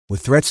With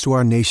threats to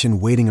our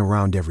nation waiting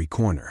around every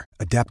corner,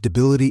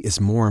 adaptability is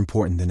more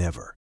important than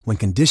ever. When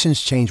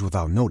conditions change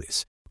without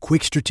notice,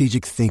 quick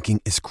strategic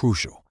thinking is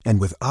crucial.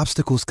 And with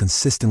obstacles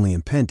consistently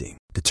impending,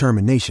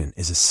 determination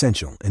is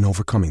essential in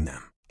overcoming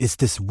them. It's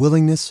this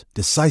willingness,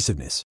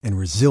 decisiveness, and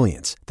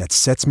resilience that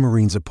sets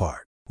Marines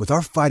apart. With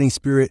our fighting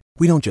spirit,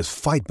 we don't just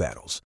fight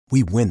battles,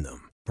 we win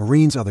them.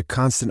 Marines are the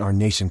constant our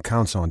nation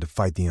counts on to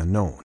fight the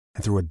unknown.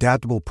 And through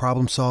adaptable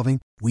problem solving,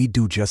 we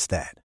do just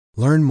that.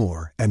 Learn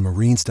more at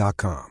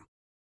marines.com.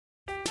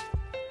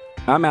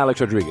 I'm Alex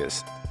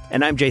Rodriguez.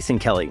 And I'm Jason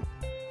Kelly.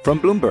 From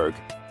Bloomberg,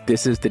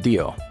 this is The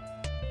Deal.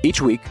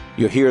 Each week,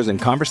 you'll hear us in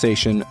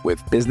conversation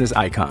with business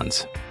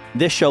icons.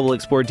 This show will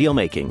explore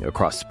deal-making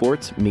across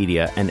sports,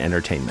 media, and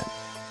entertainment.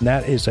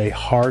 That is a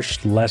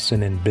harsh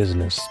lesson in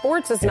business.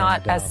 Sports is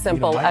not as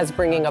simple as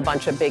bringing a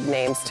bunch of big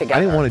names together. I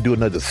didn't want to do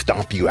another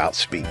stomp you out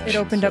speech. It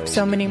opened up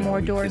so many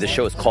more doors. The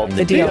show is called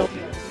The Deal.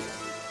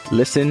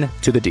 Listen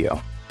to The Deal.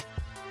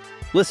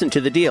 Listen to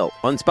The Deal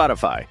on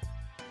Spotify.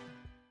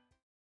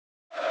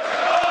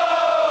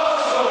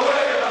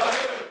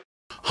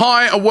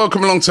 Hi and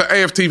welcome along to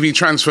AFTV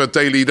Transfer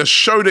Daily, the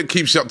show that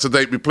keeps you up to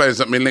date with players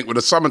that have been linked with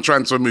a summer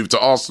transfer move to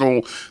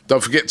Arsenal.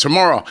 Don't forget,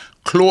 tomorrow,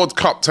 Claude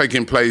Cup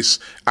taking place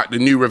at the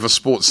New River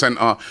Sports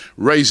Centre,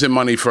 raising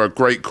money for a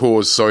great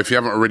cause. So if you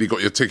haven't already got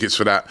your tickets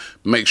for that,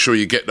 make sure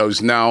you get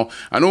those now.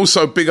 And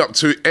also big up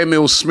to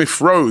Emil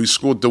Smith-Rowe, who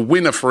scored the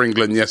winner for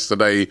England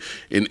yesterday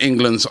in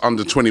England's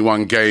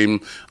under-21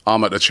 game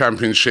at the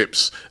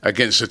Championships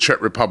against the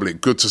Czech Republic.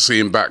 Good to see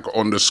him back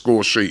on the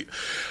score sheet.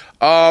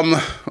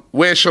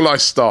 Where shall I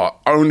start?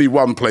 Only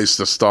one place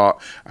to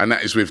start, and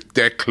that is with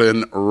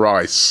Declan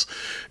Rice.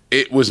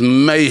 It was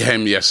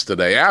mayhem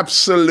yesterday,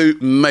 absolute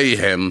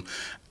mayhem,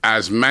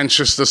 as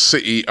Manchester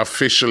City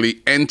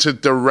officially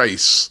entered the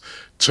race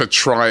to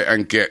try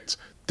and get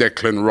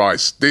Declan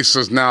Rice. This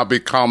has now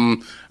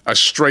become a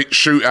straight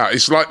shootout.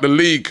 It's like the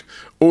league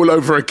all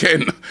over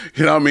again.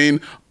 You know what I mean?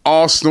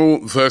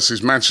 Arsenal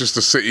versus Manchester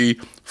City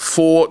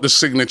for the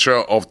signature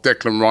of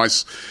Declan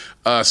Rice.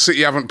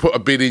 City haven't put a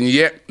bid in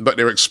yet, but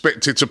they're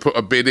expected to put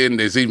a bid in.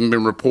 There's even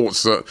been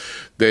reports that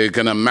they're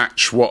going to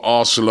match what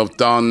Arsenal have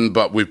done,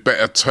 but with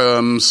better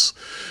terms.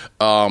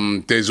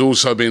 There's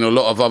also been a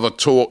lot of other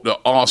talk that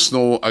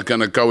Arsenal are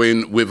going to go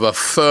in with a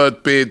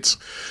third bid.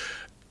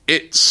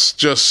 It's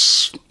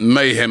just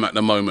mayhem at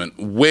the moment.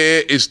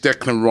 Where is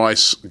Declan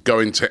Rice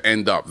going to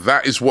end up?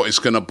 That is what it's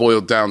going to boil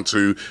down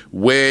to.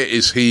 Where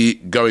is he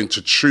going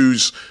to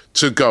choose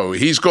to go?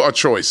 He's got a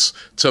choice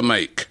to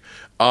make.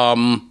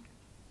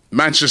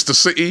 Manchester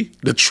City,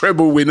 the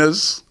treble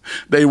winners,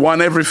 they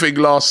won everything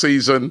last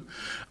season,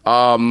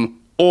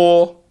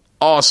 or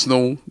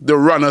Arsenal, the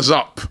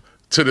runners-up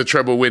to the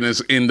treble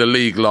winners in the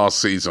league last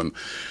season.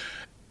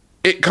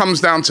 It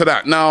comes down to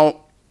that.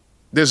 Now,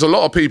 there's a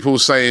lot of people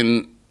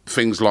saying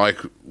things like,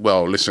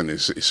 well, listen,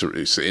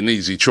 it's an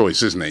easy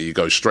choice, isn't it? You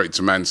go straight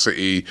to Man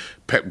City,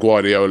 Pep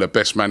Guardiola,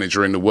 best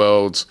manager in the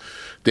world.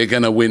 They're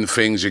going to win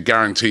things. You're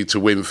guaranteed to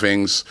win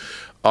things.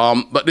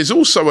 But there's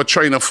also a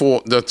train of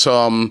thought that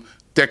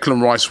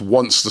Declan Rice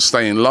wants to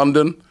stay in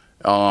London.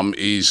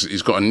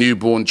 He's got a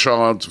newborn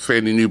child,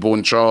 fairly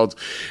newborn child.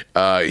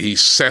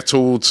 He's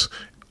settled,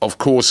 of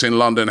course, in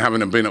London,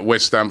 having been at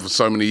West Ham for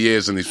so many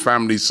years, and his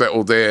family's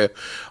settled there.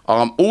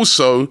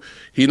 Also,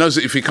 he knows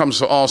that if he comes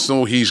to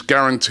Arsenal, he's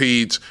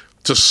guaranteed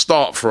to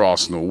start for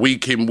Arsenal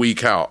week in,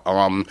 week out.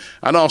 And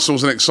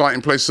Arsenal's an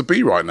exciting place to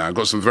be right now.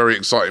 Got some very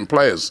exciting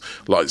players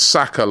like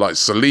Saka, like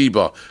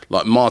Saliba,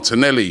 like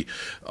Martinelli,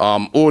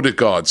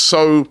 Odegaard.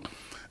 So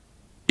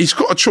he's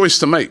got a choice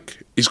to make.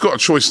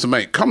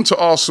 Come to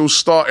Arsenal,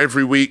 start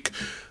every week.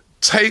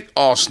 Take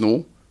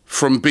Arsenal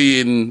from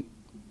being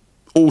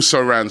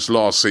also-rans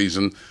last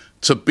season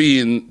to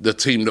being the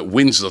team that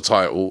wins the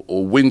title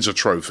or wins a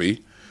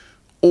trophy.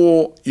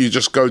 Or you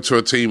just go to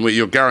a team where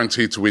you're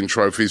guaranteed to win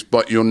trophies,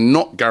 but you're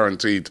not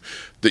guaranteed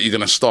that you're going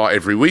to start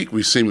every week.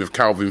 We've seen with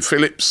Calvin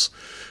Phillips.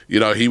 You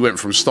know, he went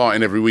from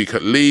starting every week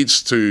at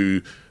Leeds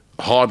to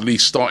hardly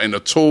starting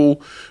at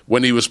all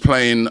when he was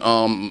playing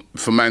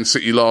for Man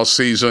City last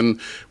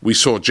season. We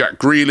saw Jack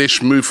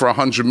Grealish move for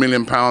 £100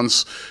 million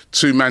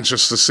to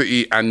Manchester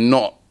City and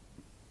not,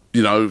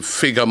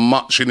 figure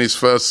much in his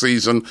first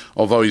season,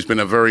 although he's been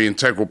a very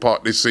integral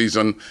part this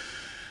season.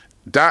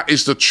 That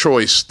is the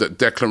choice that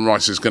Declan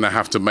Rice is going to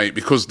have to make,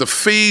 because the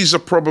fees are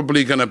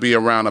probably going to be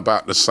around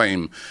about the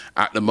same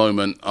at the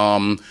moment.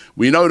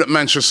 We know that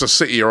Manchester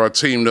City are a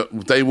team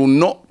that they will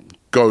not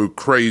go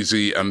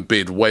crazy and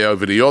bid way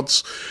over the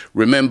odds.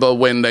 Remember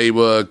when they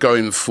were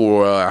going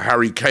for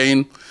Harry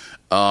Kane?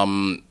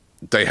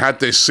 They had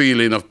their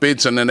ceiling of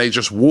bids and then they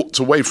just walked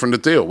away from the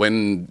deal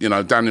when,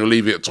 Daniel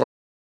Lavia at top.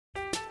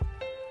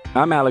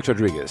 I'm Alex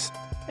Rodriguez.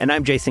 And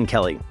I'm Jason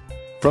Kelly.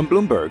 From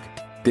Bloomberg,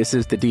 this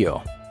is The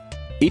Deal.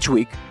 Each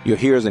week, you'll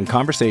hear us in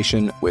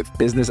conversation with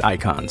business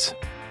icons.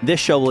 This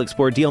show will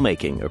explore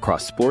deal-making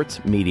across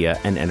sports, media,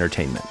 and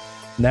entertainment.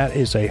 That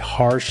is a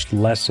harsh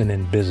lesson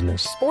in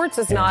business. Sports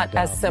is not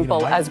as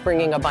simple as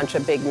bringing a bunch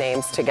of big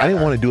names together. I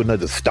didn't want to do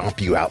another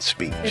stomp you out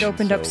speech. It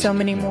opened up so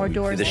many more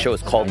doors. The show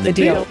is called The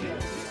Deal.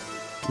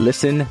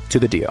 Listen to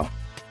the Deal.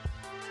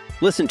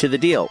 Listen to The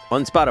Deal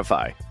on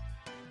Spotify.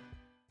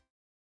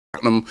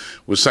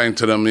 Was saying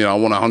to them, I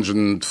want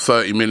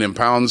 £130 million.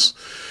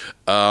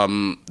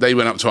 They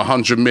went up to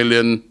 100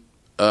 million,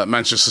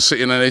 Manchester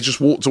City, and then they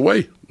just walked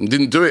away and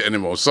didn't do it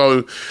anymore.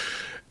 So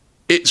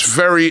it's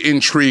very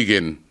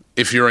intriguing.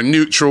 If you're a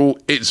neutral,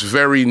 it's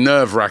very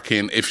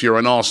nerve-wracking if you're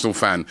an Arsenal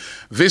fan.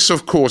 This,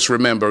 of course,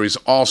 remember, is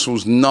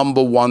Arsenal's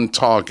number one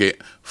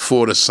target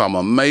for the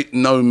summer. Make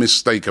no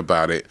mistake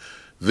about it.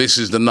 This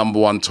is the number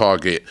one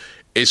target.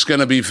 It's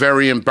going to be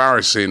very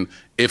embarrassing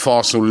if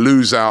Arsenal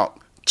lose out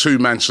to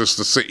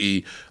Manchester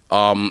City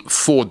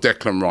for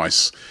Declan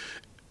Rice.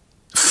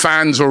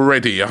 Fans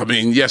already,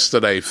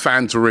 yesterday,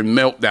 fans were in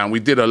meltdown. We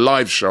did a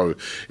live show.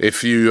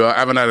 If you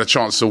haven't had a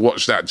chance to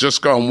watch that,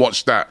 just go and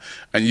watch that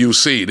and you'll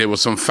see there were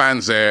some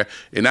fans there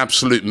in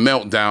absolute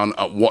meltdown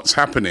at what's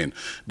happening.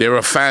 There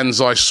are fans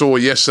I saw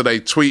yesterday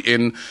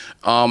tweeting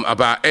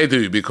about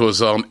Edu because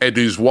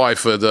Edu's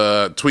wife had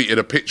tweeted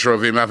a picture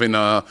of him having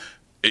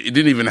he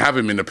didn't even have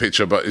him in the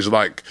picture, but it's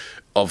like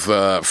of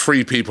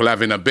 3 people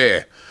having a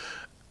beer.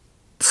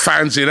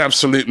 Fans in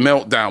absolute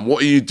meltdown.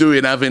 What are you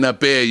doing having a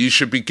beer? You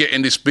should be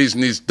getting this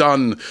business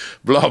done,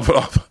 blah,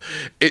 blah.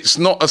 It's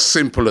not as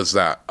simple as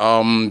that.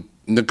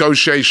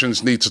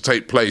 Negotiations need to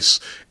take place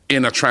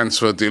in a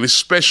transfer deal,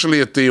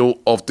 especially a deal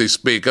this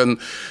big. And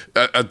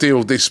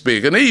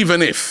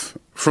even if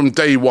from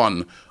day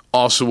one,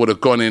 Arsenal would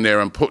have gone in there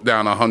and put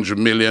down 100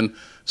 million,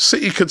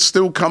 City could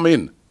still come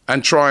in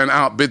and try and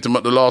outbid them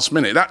at the last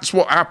minute. That's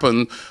what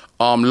happened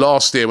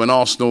last year when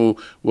Arsenal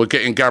were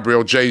getting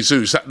Gabriel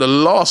Jesus. At the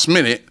last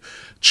minute,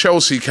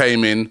 Chelsea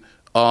came in,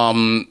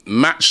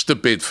 matched the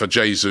bid for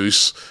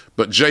Jesus,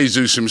 but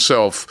Jesus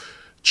himself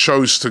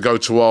chose to go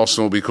to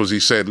Arsenal because he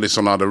said,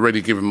 listen, I'd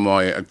already given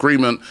my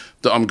agreement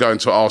that I'm going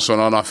to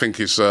Arsenal, and I think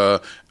it's an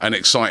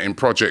exciting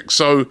project.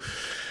 So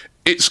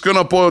it's going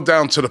to boil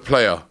down to the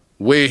player,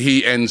 where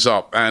he ends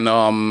up.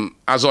 And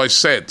as I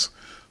said,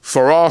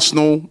 for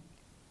Arsenal,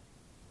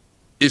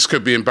 this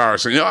could be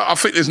embarrassing. I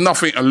think there's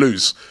nothing to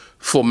lose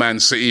for Man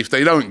City. If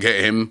they don't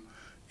get him,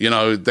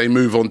 they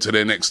move on to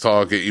their next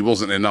target. He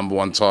wasn't their number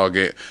one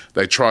target.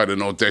 They tried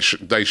an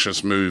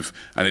audacious move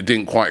and it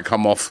didn't quite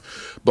come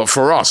off. But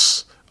for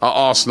us at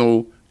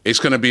Arsenal, it's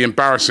going to be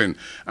embarrassing.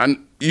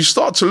 And you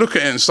start to look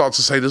at it and start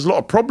to say there's a lot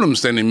of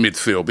problems then in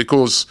midfield,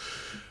 because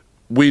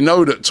we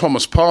know that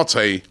Thomas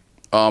Partey,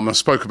 I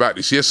spoke about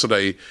this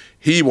yesterday,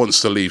 he wants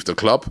to leave the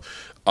club.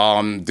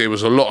 There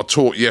was a lot of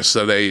talk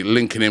yesterday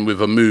linking him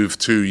with a move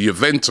to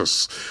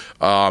Juventus.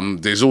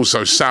 There's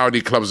also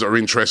Saudi clubs that are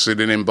interested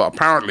in him, but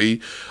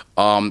apparently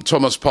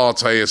Thomas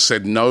Partey has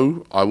said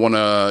no. I want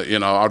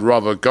to, I'd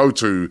rather go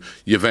to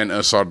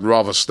Juventus. I'd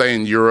rather stay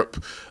in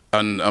Europe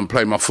and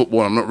play my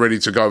football. I'm not ready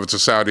to go over to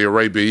Saudi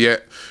Arabia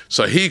yet.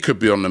 So he could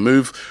be on the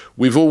move.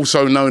 We've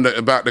also known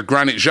about the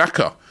Granit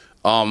Xhaka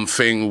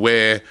thing,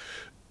 where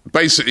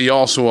basically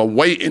Arsenal are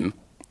waiting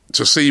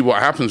to see what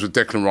happens with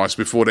Declan Rice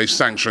before they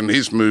sanction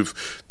his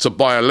move to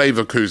Bayer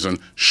Leverkusen.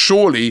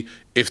 Surely,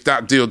 if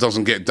that deal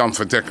doesn't get done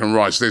for Declan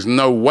Rice, there's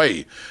no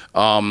way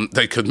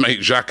they could make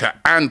Xhaka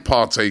and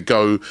Partey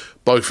go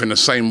both in the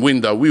same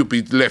window. We would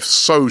be left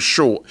so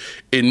short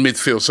in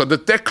midfield. So the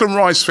Declan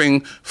Rice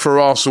thing for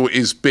Arsenal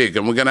is big,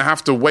 and we're going to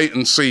have to wait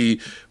and see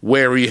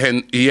where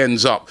he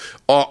ends up.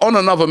 On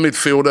another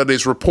midfielder,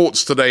 there's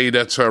reports today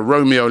that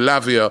Romeo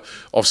Lavia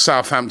of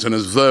Southampton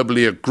has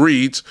verbally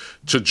agreed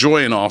to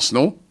join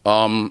Arsenal.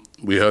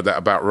 We heard that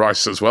about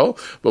Rice as well,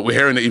 but we're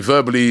hearing that he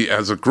verbally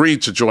has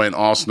agreed to join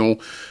Arsenal.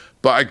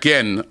 But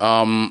again,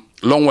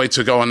 long way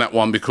to go on that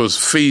one, because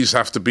fees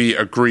have to be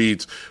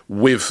agreed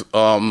with,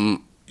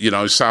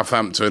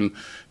 Southampton,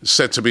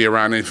 said to be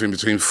around anything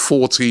between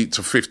 40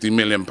 to 50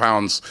 million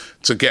pounds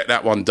to get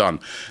that one done.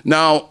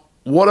 Now,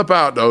 what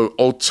about, though,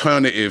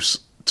 alternatives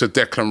to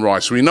Declan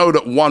Rice? We know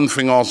that one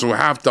thing Arsenal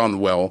have done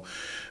well,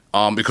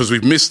 because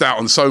we've missed out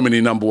on so many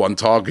number one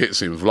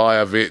targets in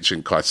Vlahovic,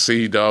 in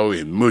Caicedo,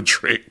 in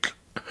Mudryk,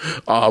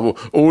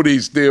 all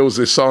these deals,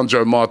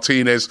 Lisandro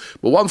Martinez.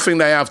 But one thing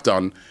they have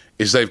done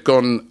is they've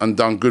gone and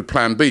done good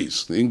plan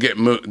Bs. They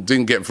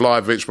didn't get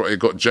Vlahovic, but they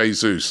got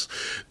Jesus.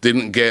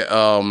 Didn't get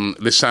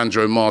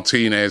Lisandro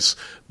Martinez,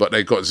 but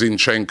they got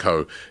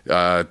Zinchenko.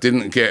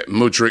 Didn't get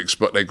Mudryk,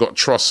 but they got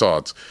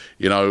Trossard.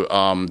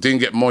 Didn't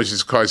get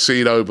Moises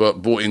Caicedo,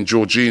 but bought in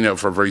Jorginho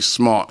for a very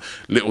smart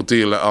little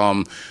deal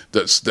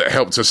that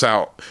helped us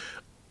out.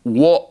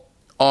 What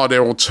are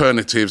there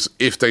alternatives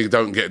if they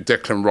don't get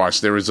Declan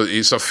Rice?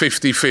 It's a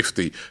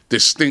 50-50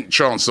 distinct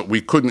chance that we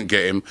couldn't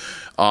get him.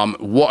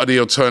 What are the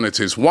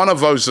alternatives? One of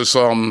those that's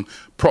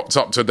propped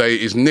up today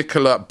is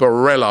Nicola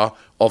Barella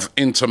of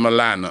Inter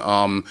Milan,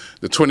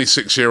 the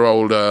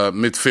 26-year-old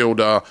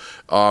midfielder.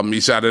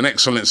 He's had an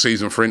excellent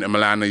season for Inter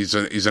Milan. He's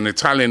an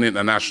Italian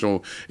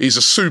international. He's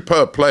a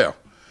superb player.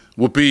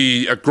 Would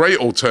be a great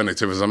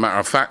alternative, as a matter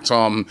of fact.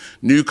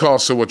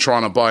 Newcastle were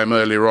trying to buy him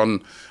earlier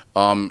on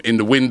in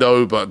the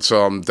window, but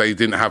they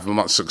didn't have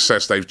much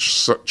success. They've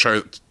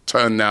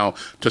turn now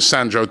to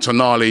Sandro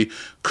Tonali.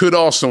 Could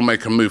Arsenal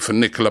make a move for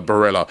Nicola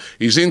Barella?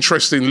 He's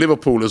interested in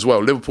Liverpool as well.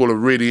 Liverpool are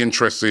really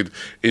interested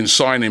in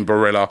signing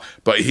Barella,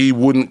 but he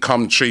wouldn't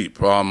come cheap.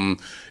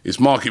 His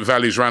market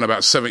value is around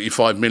about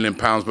 £75 million,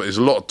 but there's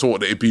a lot of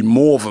talk that it'd be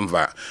more than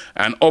that.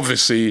 And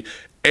obviously,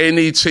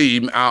 any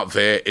team out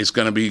there is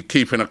going to be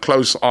keeping a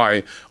close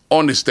eye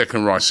on this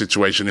Declan Rice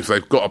situation if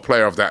they've got a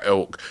player of that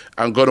ilk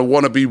and going to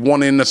want to be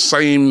wanting the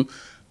same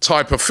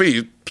type of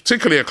fee,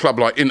 particularly a club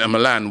like Inter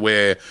Milan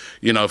where,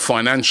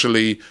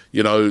 financially,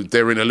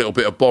 they're in a little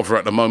bit of bother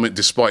at the moment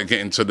despite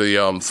getting to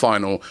the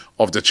final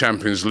of the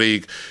Champions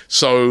League.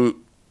 So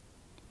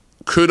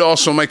could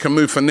Arsenal make a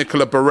move for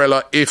Nicola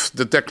Barella if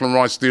the Declan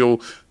Rice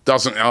deal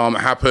doesn't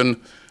happen?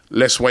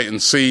 Let's wait and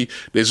see.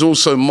 There's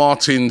also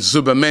Martin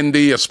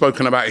Zubimendi. I've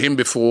spoken about him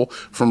before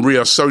from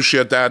Real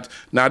Sociedad.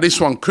 Now, this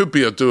one could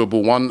be a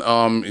doable one.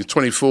 He's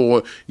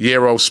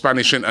 24-year-old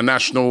Spanish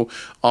international.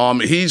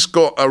 He's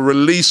got a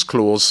release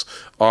clause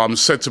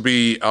said to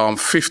be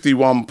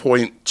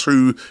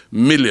 51.2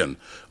 million.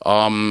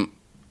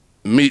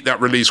 Meet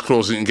that release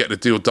clause and get the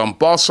deal done.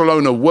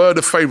 Barcelona were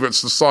the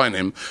favourites to sign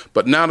him,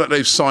 but now that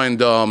they've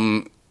signed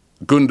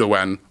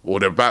Gundogan, or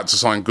they're about to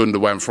sign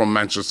Gundogan from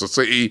Manchester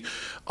City,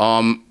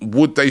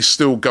 would they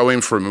still go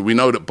in for him? And we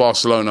know that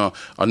Barcelona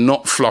are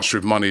not flush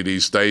with money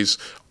these days.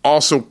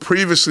 Arsenal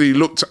previously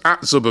looked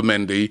at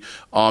Zubimendi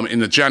in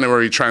the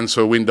January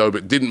transfer window,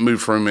 but didn't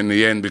move for him in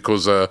the end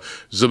because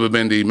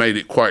Zubimendi made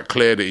it quite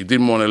clear that he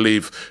didn't want to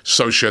leave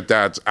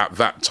Sociedad at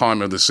that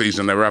time of the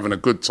season. They were having a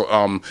good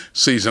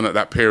season at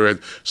that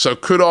period. So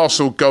could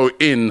Arsenal go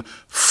in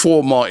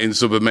for Martin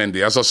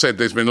Zubimendi? As I said,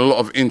 there's been a lot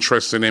of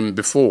interest in him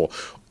before.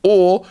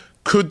 Or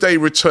could they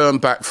return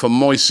back for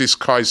Moises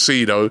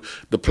Caicedo,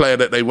 the player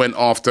that they went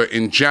after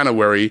in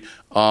January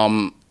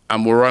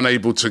and were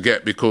unable to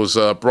get because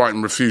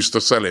Brighton refused to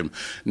sell him?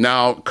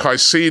 Now,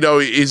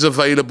 Caicedo is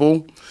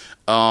available.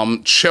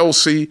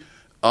 Chelsea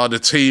are the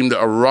team that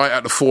are right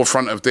at the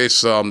forefront of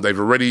this. They've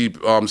already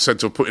said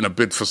to put in a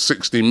bid for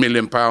 £60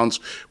 million,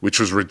 which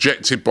was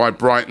rejected by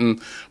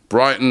Brighton.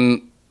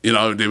 Brighton,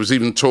 there was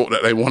even talk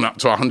that they want up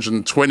to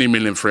 120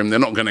 million for him. They're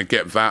not going to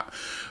get that.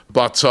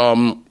 But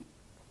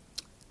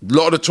a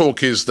lot of the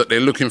talk is that they're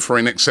looking for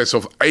in excess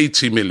of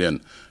 80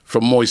 million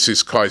from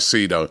Moises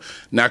Caicedo.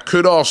 Now,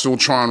 could Arsenal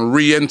try and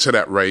re-enter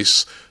that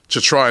race to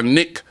try and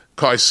nick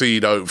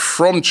Caicedo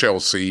from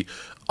Chelsea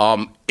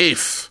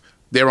if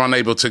they're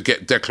unable to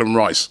get Declan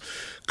Rice?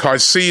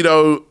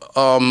 Caicedo,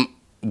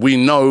 we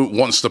know,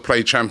 wants to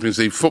play Champions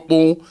League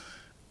football,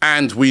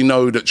 and we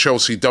know that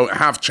Chelsea don't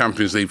have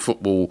Champions League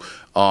football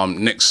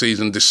next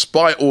season.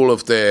 Despite all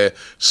of their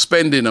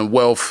spending and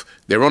wealth,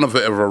 they're on a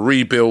bit of a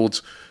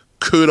rebuild.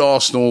 Could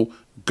Arsenal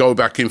go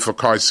back in for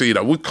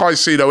Caicedo? Would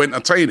Caicedo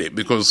entertain it?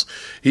 Because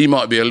he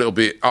might be a little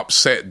bit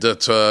upset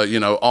that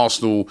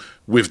Arsenal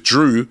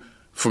withdrew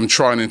from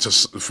trying to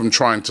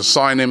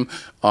sign him.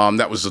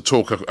 That was the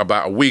talk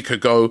about a week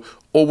ago.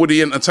 Or would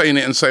he entertain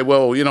it and say,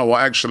 well, you know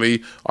what,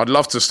 actually, I'd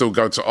love to still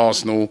go to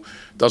Arsenal.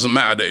 Doesn't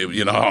matter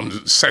that,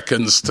 I'm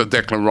seconds to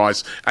Declan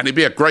Rice. And it'd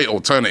be a great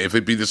alternative.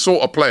 It'd be the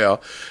sort of player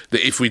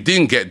that if we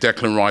didn't get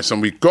Declan Rice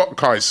and we got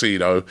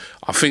Caicedo,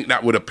 I think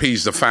that would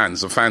appease the fans.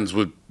 The fans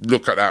would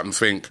look at that and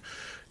think,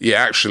 yeah,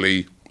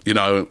 actually,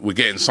 we're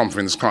getting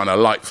something that's kind of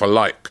like for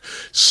like.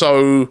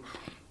 So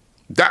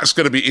that's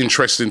going to be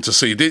interesting to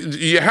see.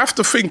 You have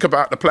to think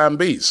about the plan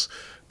Bs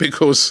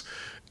because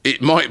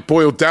it might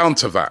boil down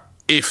to that.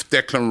 If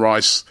Declan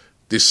Rice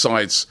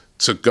decides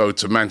to go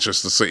to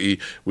Manchester City,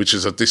 which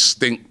is a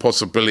distinct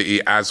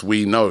possibility, as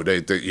we know, they're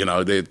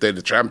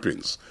the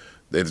champions,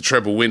 they're the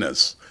treble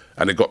winners,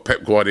 and they've got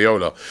Pep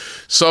Guardiola.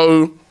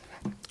 So,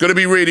 going to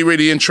be really,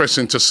 really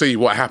interesting to see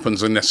what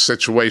happens in this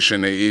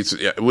situation.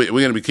 We're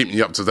going to be keeping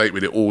you up to date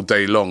with it all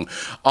day long.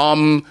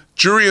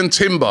 Jurriën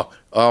Timber,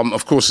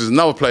 of course, is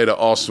another player that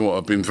Arsenal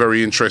have been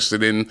very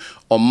interested in.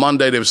 On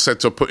Monday, they were said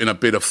to put in a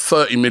bid of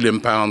 £30 million,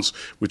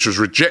 which was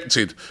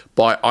rejected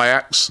by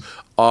Ajax.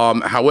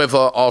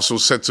 However, Arsenal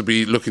said to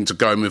be looking to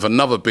go in with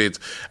another bid.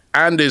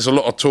 And there's a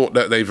lot of talk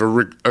that they've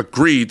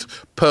agreed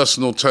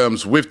personal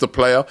terms with the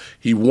player.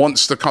 He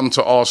wants to come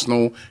to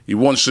Arsenal. He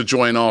wants to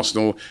join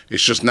Arsenal.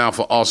 It's just now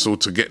for Arsenal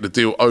to get the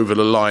deal over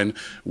the line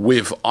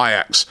with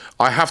Ajax.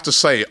 I have to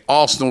say,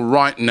 Arsenal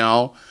right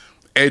now,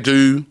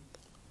 Edu,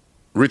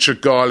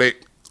 Richard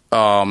Garlick,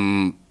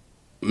 Mikel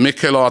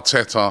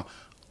Arteta,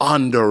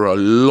 under a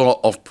lot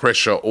of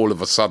pressure all of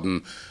a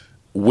sudden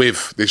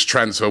with this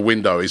transfer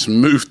window. It's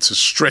moved to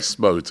stress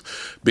mode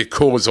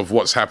because of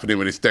what's happening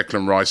with this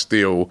Declan Rice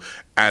deal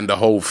and the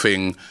whole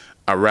thing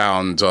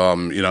around,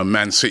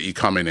 Man City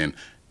coming in.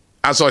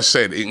 As I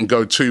said, it can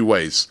go two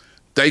ways.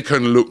 They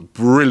can look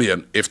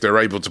brilliant if they're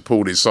able to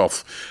pull this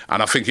off.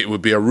 And I think it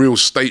would be a real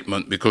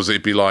statement because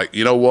it'd be like,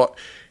 you know what?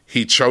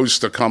 He chose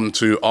to come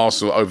to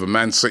Arsenal over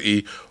Man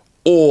City,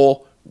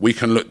 or we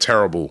can look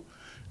terrible.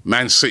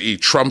 Man City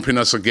trumping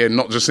us again,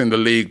 not just in the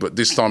league, but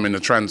this time in the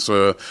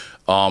transfer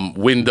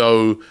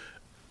window.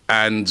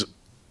 And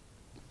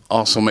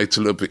Arsenal made it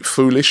a little bit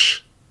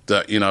foolish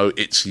that,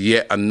 it's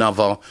yet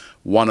another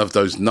one of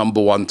those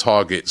number one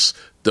targets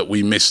that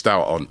we missed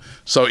out on.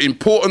 So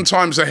important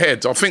times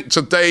ahead. I think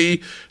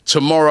today,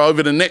 tomorrow,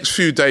 over the next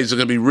few days are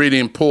going to be really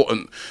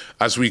important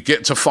as we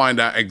get to find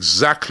out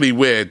exactly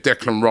where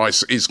Declan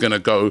Rice is going to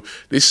go.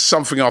 This is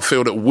something I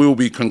feel that will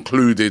be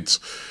concluded,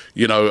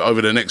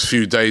 over the next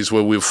few days,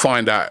 where we'll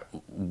find out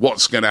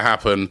what's going to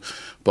happen.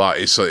 But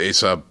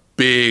it's a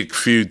big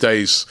few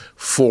days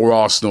for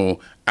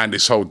Arsenal and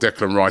this whole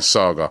Declan Rice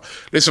saga.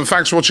 Listen,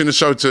 thanks for watching the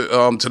show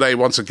today.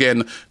 Once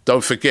again,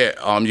 don't forget,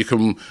 you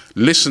can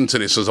listen to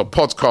this as a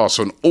podcast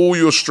on all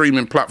your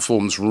streaming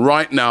platforms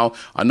right now.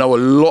 I know a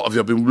lot of you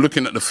have been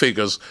looking at the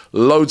figures.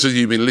 Loads of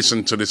you have been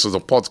listening to this as a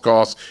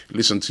podcast.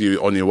 Listen to you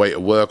on your way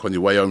to work, on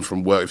your way home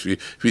from work. If you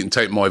can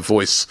take my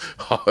voice,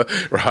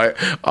 right,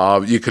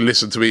 you can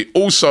listen to me.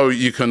 Also,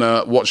 you can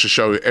watch the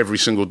show every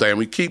single day, and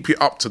we keep you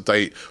up to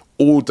date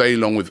all day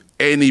long with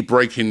any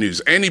breaking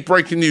news. Any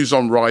breaking news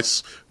on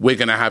Rice, we're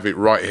going to have it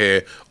right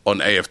here on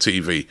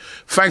AFTV.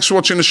 Thanks for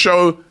watching the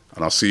show,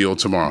 and I'll see you all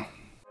tomorrow.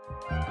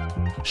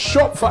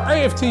 Shop for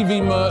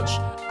AFTV merch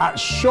at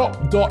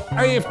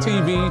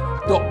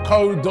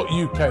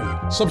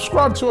shop.aftv.co.uk.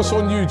 Subscribe to us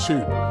on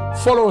YouTube.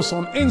 Follow us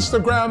on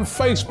Instagram,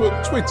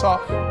 Facebook, Twitter,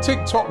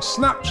 TikTok,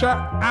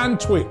 Snapchat, and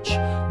Twitch.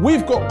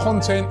 We've got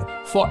content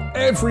for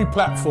every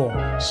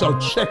platform, so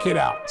check it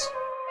out.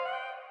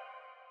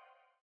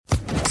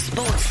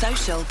 Sports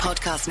Social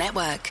Podcast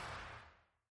Network.